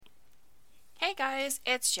guys,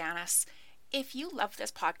 it's Janice. If you love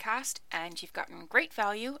this podcast and you've gotten great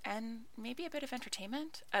value and maybe a bit of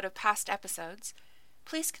entertainment out of past episodes,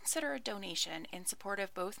 please consider a donation in support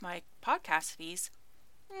of both my podcast fees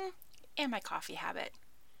and my coffee habit.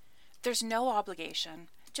 There's no obligation.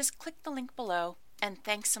 Just click the link below, and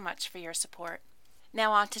thanks so much for your support.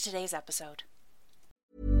 Now on to today's episode.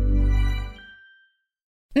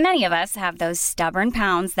 Many of us have those stubborn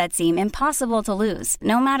pounds that seem impossible to lose,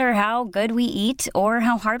 no matter how good we eat or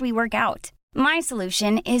how hard we work out. My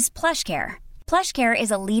solution is PlushCare. PlushCare is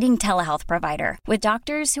a leading telehealth provider with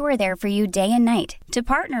doctors who are there for you day and night to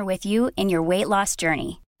partner with you in your weight loss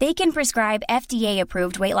journey. They can prescribe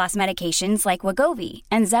FDA-approved weight loss medications like Wegovy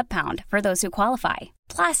and Zepbound for those who qualify.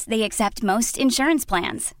 Plus, they accept most insurance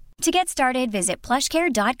plans. To get started, visit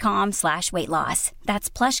plushcare.com/weightloss.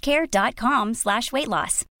 That's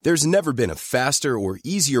plushcare.com/weightloss. There's never been a faster or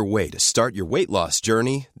easier way to start your weight loss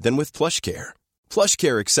journey than with PlushCare.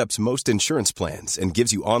 PlushCare accepts most insurance plans and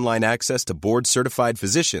gives you online access to board-certified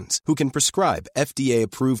physicians who can prescribe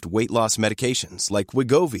FDA-approved weight loss medications like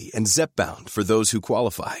Wegovy and Zepbound for those who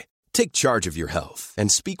qualify. Take charge of your health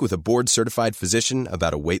and speak with a board-certified physician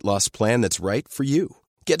about a weight loss plan that's right for you.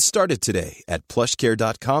 Get started today at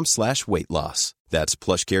plushcare.com/weightloss. That's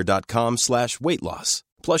plushcare.com/weightloss.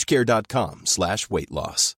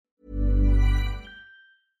 plushcare.com/weightloss.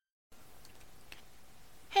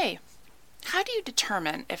 Hey, how do you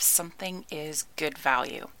determine if something is good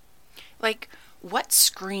value? Like, what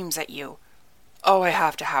screams at you, oh, I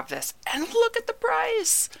have to have this, and look at the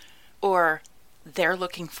price? Or, they're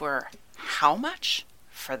looking for how much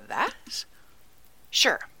for that?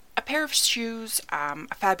 Sure. A pair of shoes, a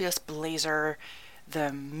fabulous blazer,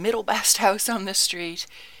 the middle best house on the street,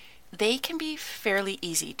 they can be fairly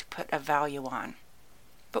easy to put a value on.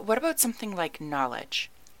 But what about something like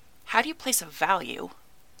knowledge? How do you place a value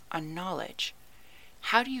on knowledge?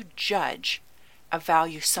 How do you judge a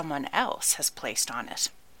value someone else has placed on it?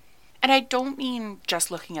 And I don't mean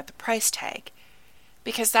just looking at the price tag,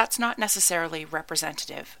 because that's not necessarily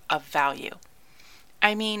representative of value.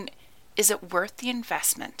 I mean, is it worth the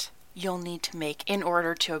investment you'll need to make in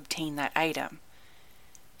order to obtain that item?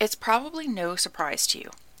 It's probably no surprise to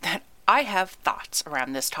you that I have thoughts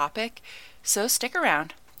around this topic, so stick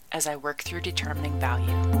around as I work through determining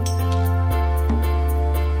value.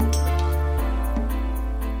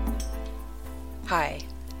 Hi,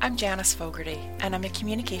 I'm Janice Fogarty, and I'm a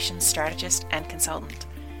communications strategist and consultant.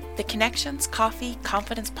 The Connections Coffee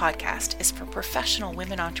Confidence podcast is for professional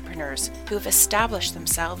women entrepreneurs who have established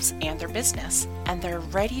themselves and their business, and they're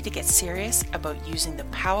ready to get serious about using the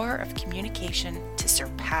power of communication to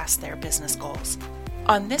surpass their business goals.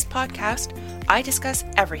 On this podcast, I discuss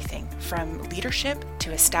everything from leadership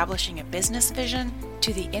to establishing a business vision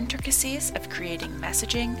to the intricacies of creating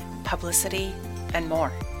messaging, publicity, and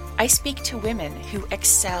more. I speak to women who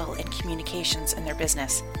excel in communications in their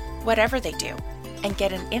business, whatever they do, and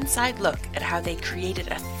get an inside look at how they created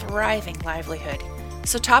a thriving livelihood.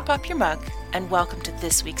 So top up your mug and welcome to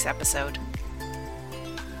this week's episode.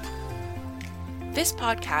 This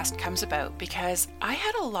podcast comes about because I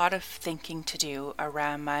had a lot of thinking to do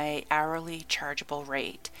around my hourly chargeable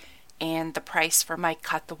rate and the price for my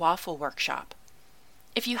Cut the Waffle workshop.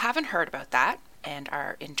 If you haven't heard about that and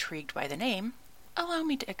are intrigued by the name, allow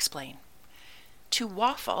me to explain. To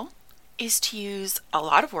waffle is to use a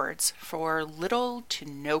lot of words for little to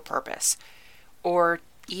no purpose, or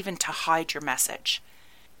even to hide your message.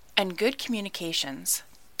 And good communications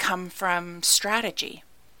come from strategy.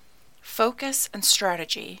 Focus and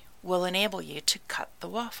strategy will enable you to cut the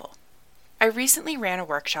waffle. I recently ran a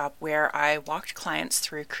workshop where I walked clients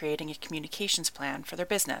through creating a communications plan for their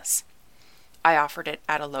business. I offered it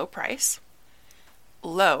at a low price,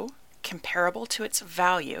 low, comparable to its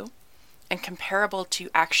value, and comparable to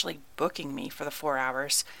actually booking me for the 4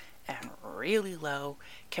 hours, and really low,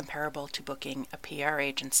 comparable to booking a PR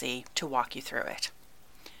agency to walk you through it.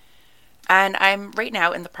 And I'm right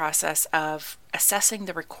now in the process of assessing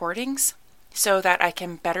the recordings so that I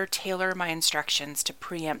can better tailor my instructions to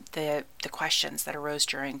preempt the questions that arose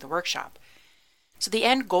during the workshop. So the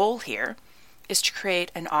end goal here is to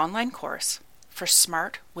create an online course for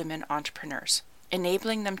smart women entrepreneurs,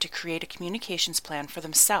 enabling them to create a communications plan for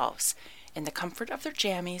themselves in the comfort of their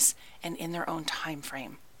jammies and in their own time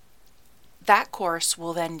frame. That course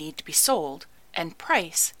will then need to be sold, and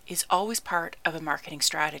price is always part of a marketing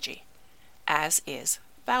strategy, as is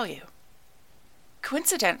value.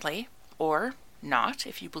 Coincidentally, or not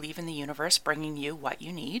if you believe in the universe bringing you what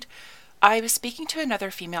you need, I was speaking to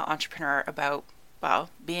another female entrepreneur about, well,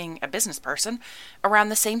 being a business person around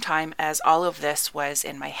the same time as all of this was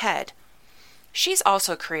in my head. She's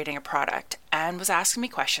also creating a product and was asking me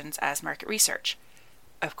questions as market research.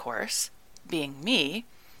 Of course, being me,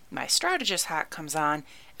 my strategist hat comes on,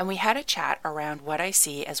 and we had a chat around what I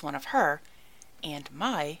see as one of her and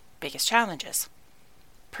my biggest challenges: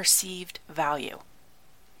 perceived value.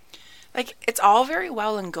 Like, it's all very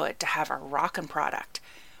well and good to have a rockin' product,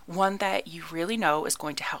 one that you really know is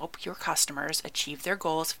going to help your customers achieve their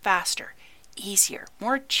goals faster, easier,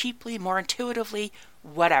 more cheaply, more intuitively,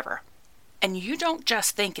 whatever. And you don't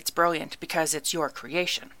just think it's brilliant because it's your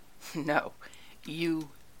creation. No, you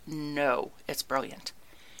know it's brilliant.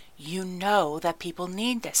 You know that people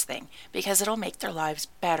need this thing because it'll make their lives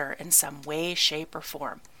better in some way, shape, or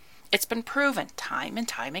form. It's been proven time and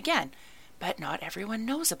time again, but not everyone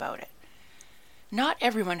knows about it. Not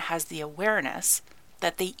everyone has the awareness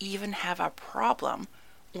that they even have a problem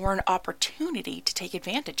or an opportunity to take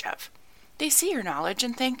advantage of. They see your knowledge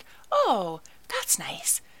and think, oh, that's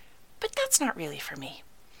nice, but that's not really for me.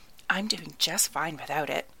 I'm doing just fine without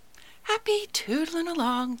it. Happy toodling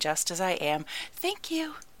along just as I am. Thank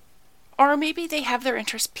you. Or maybe they have their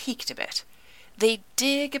interest piqued a bit. They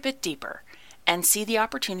dig a bit deeper and see the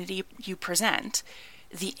opportunity you present,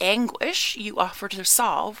 the anguish you offer to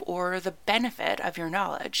solve, or the benefit of your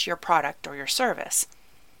knowledge, your product, or your service.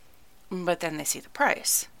 But then they see the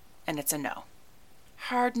price, and it's a no.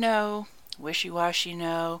 Hard no, wishy-washy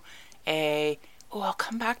no, I'll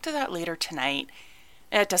come back to that later tonight.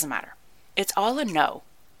 It doesn't matter. It's all a no,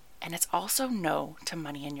 and it's also no to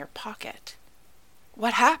money in your pocket.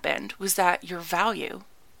 What happened was that your value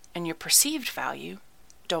and your perceived value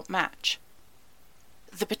don't match.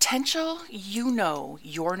 The potential you know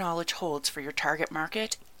your knowledge holds for your target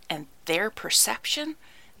market and their perception,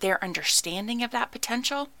 their understanding of that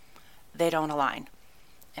potential, they don't align.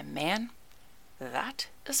 And man, that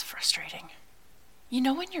is frustrating. You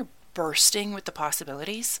know when you're bursting with the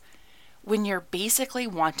possibilities? When you're basically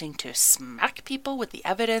wanting to smack people with the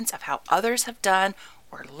evidence of how others have done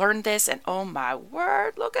or learned this, and oh my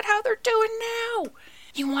word, look at how they're doing now.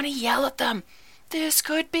 You want to yell at them, this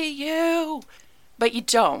could be you. But you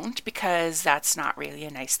don't, because that's not really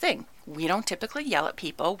a nice thing. We don't typically yell at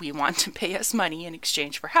people. We want to pay us money in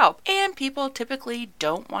exchange for help. And people typically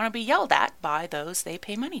don't want to be yelled at by those they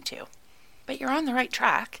pay money to. But you're on the right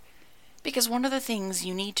track, because one of the things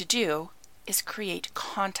you need to do is create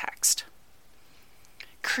context.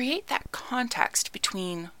 Create that context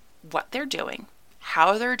between what they're doing,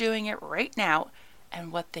 how they're doing it right now,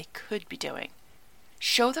 and what they could be doing.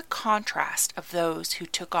 Show the contrast of those who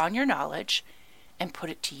took on your knowledge and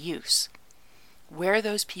put it to use, where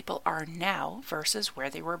those people are now versus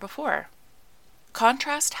where they were before.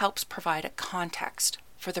 Contrast helps provide a context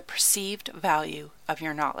for the perceived value of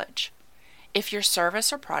your knowledge. If your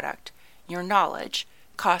service or product, your knowledge,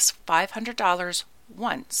 costs $500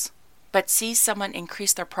 once, but sees someone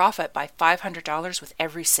increase their profit by $500 with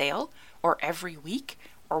every sale or every week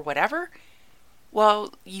or whatever,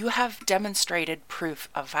 well, you have demonstrated proof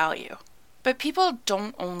of value. But people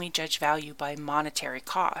don't only judge value by monetary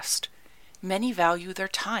cost. Many value their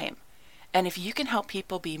time. And if you can help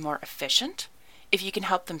people be more efficient, if you can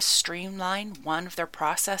help them streamline one of their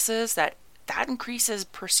processes, that increases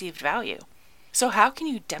perceived value. So how can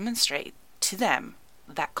you demonstrate to them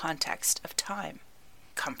that context of time?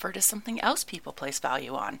 Comfort is something else people place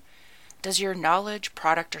value on. Does your knowledge,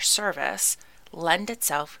 product, or service lend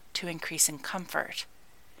itself to increasing comfort?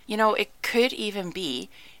 You know, it could even be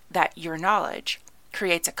that your knowledge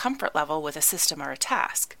creates a comfort level with a system or a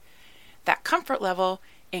task. That comfort level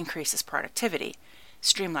increases productivity,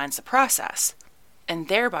 streamlines the process, and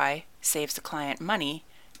thereby saves the client money,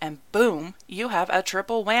 and boom, you have a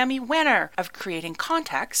triple whammy winner of creating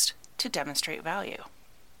context to demonstrate value.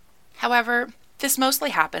 However, this mostly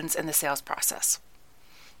happens in the sales process.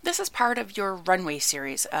 This is part of your runway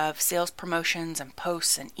series of sales promotions and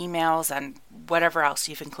posts and emails and whatever else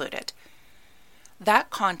you've included.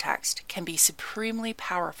 That context can be supremely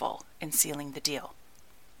powerful in sealing the deal.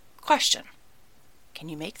 Question: can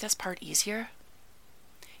you make this part easier?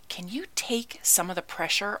 Can you take some of the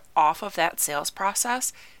pressure off of that sales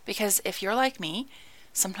process? Because if you're like me,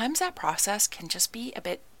 sometimes that process can just be a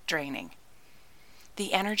bit draining.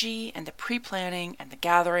 The energy and the pre-planning and the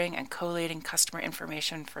gathering and collating customer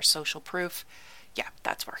information for social proof, yeah,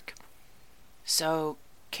 that's work. So,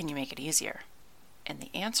 can you make it easier? And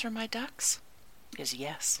the answer, my ducks, is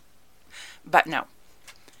yes. But no.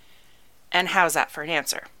 And how's that for an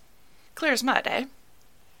answer? Clear as mud, eh?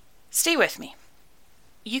 Stay with me.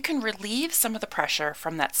 You can relieve some of the pressure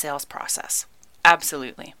from that sales process.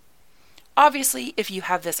 Absolutely. Obviously, if you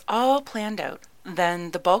have this all planned out,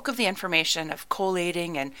 then the bulk of the information of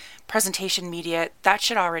collating and presentation media, that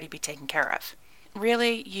should already be taken care of.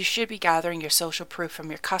 Really, you should be gathering your social proof from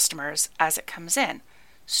your customers as it comes in,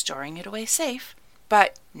 storing it away safe,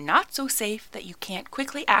 but not so safe that you can't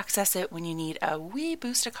quickly access it when you need a wee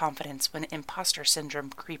boost of confidence when imposter syndrome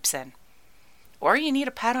creeps in. Or you need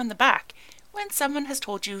a pat on the back when someone has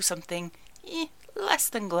told you something less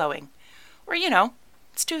than glowing. Or,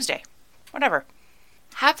 it's Tuesday. Whatever.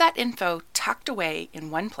 Have that info tucked away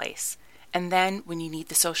in one place, and then when you need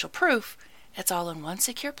the social proof, it's all in one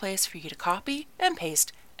secure place for you to copy and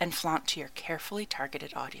paste and flaunt to your carefully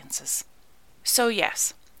targeted audiences. So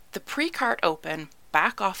yes, the pre-cart open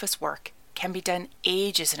back office work can be done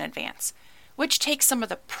ages in advance, which takes some of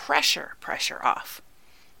the pressure off.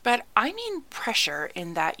 But I mean pressure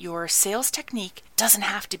in that your sales technique doesn't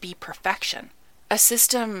have to be perfection. A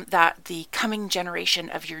system that the coming generation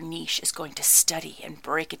of your niche is going to study and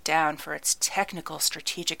break it down for its technical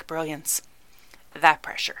strategic brilliance. That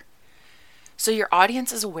pressure. So your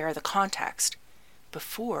audience is aware of the context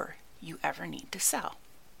before you ever need to sell.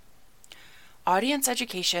 Audience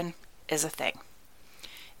education is a thing.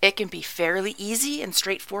 It can be fairly easy and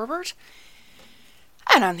straightforward,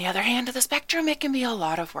 and on the other hand of the spectrum, it can be a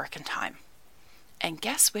lot of work and time. And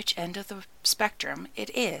guess which end of the spectrum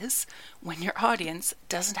it is when your audience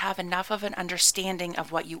doesn't have enough of an understanding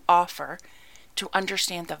of what you offer to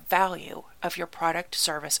understand the value of your product,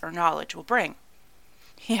 service, or knowledge will bring.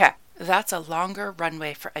 Yeah, that's a longer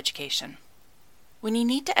runway for education. When you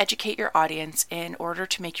need to educate your audience in order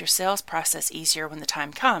to make your sales process easier when the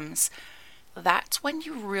time comes, that's when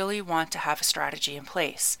you really want to have a strategy in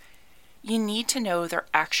place. You need to know their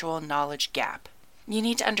actual knowledge gap. You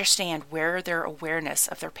need to understand where their awareness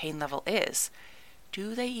of their pain level is.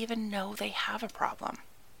 Do they even know they have a problem?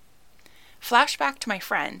 Flashback to my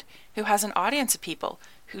friend who has an audience of people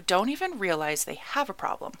who don't even realize they have a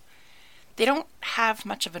problem. They don't have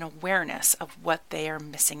much of an awareness of what they are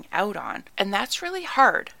missing out on. And that's really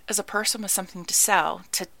hard as a person with something to sell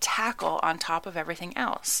to tackle on top of everything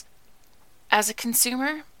else. As a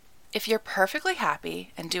consumer, if you're perfectly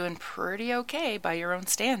happy and doing pretty okay by your own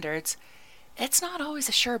standards, it's not always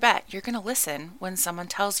a sure bet you're going to listen when someone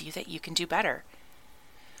tells you that you can do better.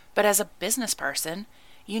 But as a business person,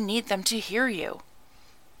 you need them to hear you.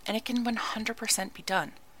 And it can 100% be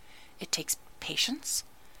done. It takes patience,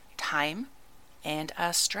 time, and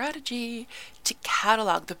a strategy to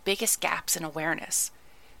catalog the biggest gaps in awareness,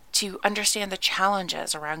 to understand the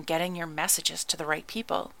challenges around getting your messages to the right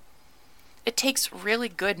people. It takes really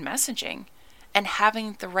good messaging and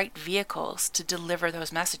having the right vehicles to deliver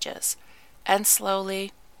those messages. And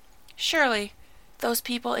slowly, surely, those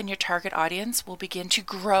people in your target audience will begin to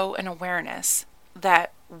grow an awareness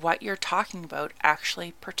that what you're talking about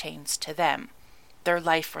actually pertains to them, their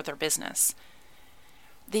life or their business.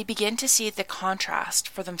 They begin to see the contrast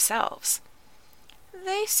for themselves.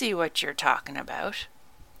 They see what you're talking about.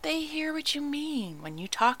 They hear what you mean when you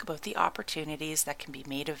talk about the opportunities that can be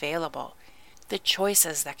made available, the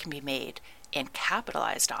choices that can be made and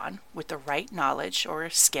capitalized on with the right knowledge or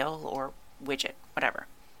skill or widget, whatever.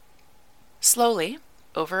 Slowly,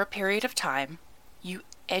 over a period of time, you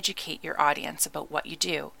educate your audience about what you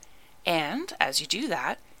do, and as you do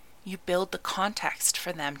that, you build the context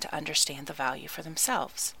for them to understand the value for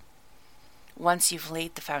themselves. Once you've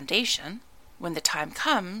laid the foundation, when the time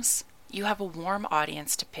comes, you have a warm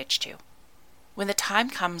audience to pitch to. When the time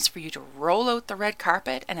comes for you to roll out the red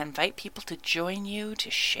carpet and invite people to join you to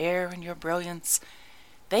share in your brilliance,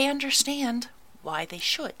 they understand why they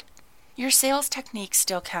should. Your sales technique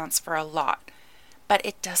still counts for a lot, but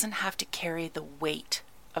it doesn't have to carry the weight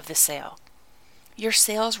of the sale. Your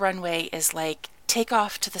sales runway is like take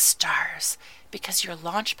off to the stars because your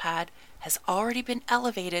launch pad has already been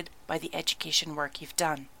elevated by the education work you've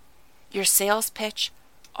done. Your sales pitch,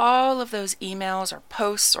 all of those emails or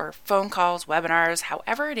posts or phone calls, webinars,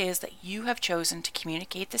 however it is that you have chosen to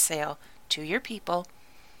communicate the sale to your people,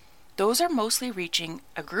 those are mostly reaching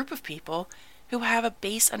a group of people who have a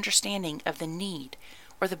base understanding of the need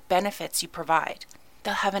or the benefits you provide.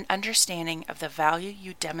 They'll have an understanding of the value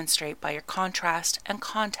you demonstrate by your contrast and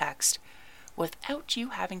context without you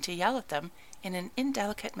having to yell at them in an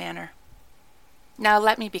indelicate manner. Now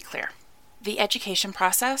let me be clear. The education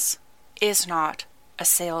process is not a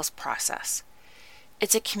sales process.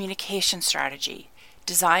 It's a communication strategy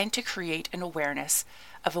designed to create an awareness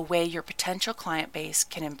of a way your potential client base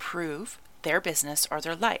can improve their business or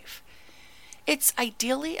their life. It's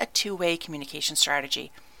ideally a two-way communication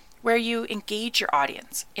strategy where you engage your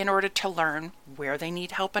audience in order to learn where they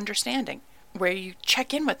need help understanding, where you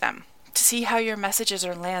check in with them to see how your messages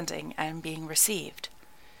are landing and being received.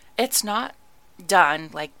 It's not done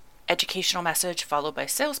like educational message followed by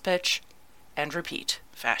sales pitch and repeat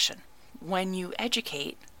fashion. when you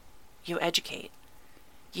educate, you educate.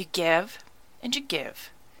 You give and you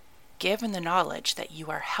give. Give in the knowledge that you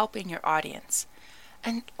are helping your audience.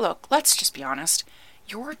 And look, let's just be honest,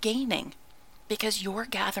 you're gaining because you're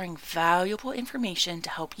gathering valuable information to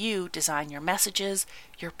help you design your messages,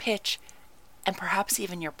 your pitch, and perhaps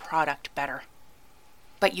even your product better.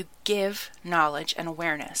 But you give knowledge and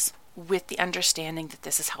awareness with the understanding that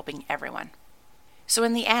this is helping everyone. So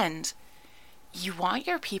in the end, you want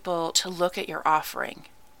your people to look at your offering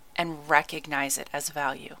and recognize it as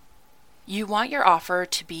value. You want your offer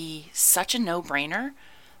to be such a no-brainer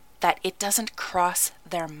that it doesn't cross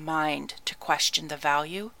their mind to question the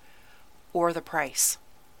value or the price.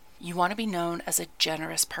 You want to be known as a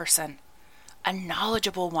generous person, a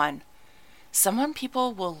knowledgeable one, someone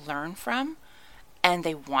people will learn from and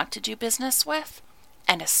they want to do business with,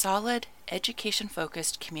 and a solid,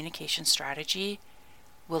 education-focused communication strategy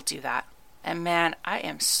will do that. And man, I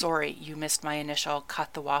am sorry you missed my initial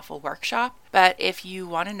Cut the Waffle workshop, but if you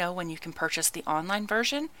want to know when you can purchase the online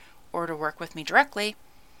version or to work with me directly,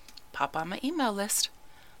 pop on my email list.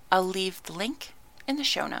 I'll leave the link in the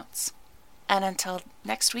show notes. And until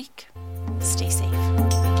next week, stay safe.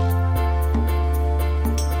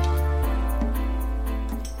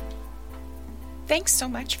 Thanks so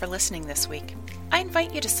much for listening this week. I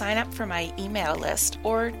invite you to sign up for my email list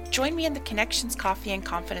or join me in the Connections Coffee and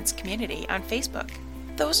Confidence community on Facebook.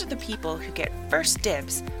 Those are the people who get first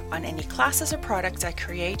dibs on any classes or products I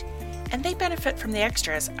create, and they benefit from the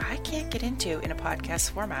extras I can't get into in a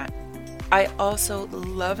podcast format. I also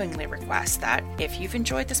lovingly request that if you've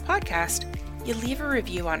enjoyed this podcast, you leave a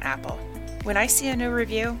review on Apple. When I see a new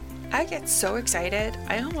review, I get so excited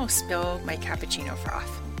I almost spill my cappuccino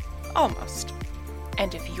froth. Almost.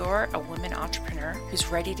 And if you're a woman entrepreneur who's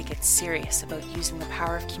ready to get serious about using the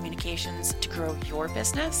power of communications to grow your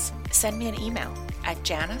business, send me an email at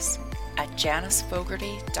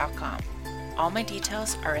janice@janicefogarty.com. All my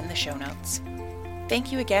details are in the show notes.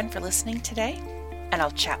 Thank you again for listening today, and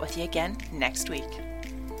I'll chat with you again next week.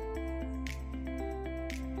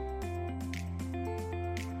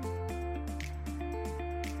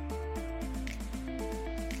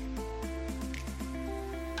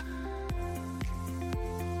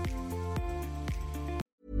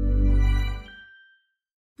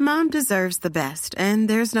 Mom deserves the best, and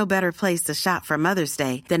there's no better place to shop for Mother's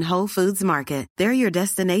Day than Whole Foods Market. They're your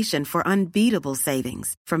destination for unbeatable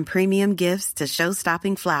savings, from premium gifts to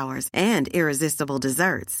show-stopping flowers and irresistible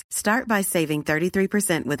desserts. Start by saving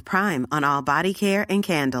 33% with Prime on all body care and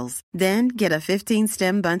candles. Then get a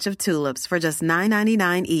 15-stem bunch of tulips for just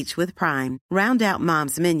 $9.99 each with Prime. Round out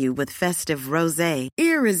Mom's menu with festive rosé,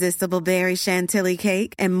 irresistible berry chantilly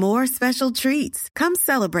cake, and more special treats. Come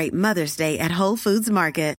celebrate Mother's Day at Whole Foods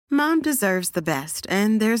Market. Mom deserves the best,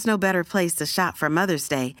 and there's no better place to shop for Mother's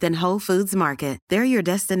Day than Whole Foods Market. They're your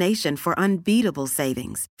destination for unbeatable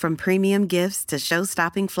savings, from premium gifts to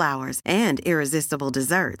show-stopping flowers and irresistible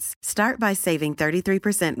desserts. Start by saving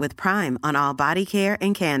 33% with Prime on all body care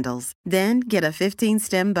and candles. Then get a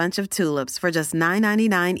 15-stem bunch of tulips for just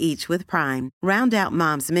 $9.99 each with Prime. Round out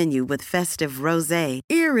Mom's menu with festive rosé,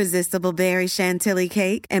 irresistible berry chantilly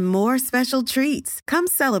cake, and more special treats. Come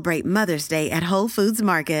celebrate Mother's Day at Whole Foods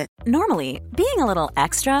Market. Normally, being a little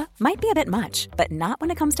extra might be a bit much, but not when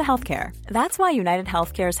it comes to healthcare. That's why United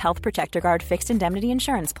Healthcare's Health Protector Guard fixed indemnity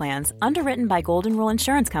insurance plans, underwritten by Golden Rule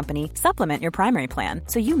Insurance Company, supplement your primary plan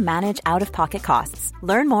so you manage out-of-pocket costs.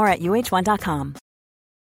 Learn more at UH1.com.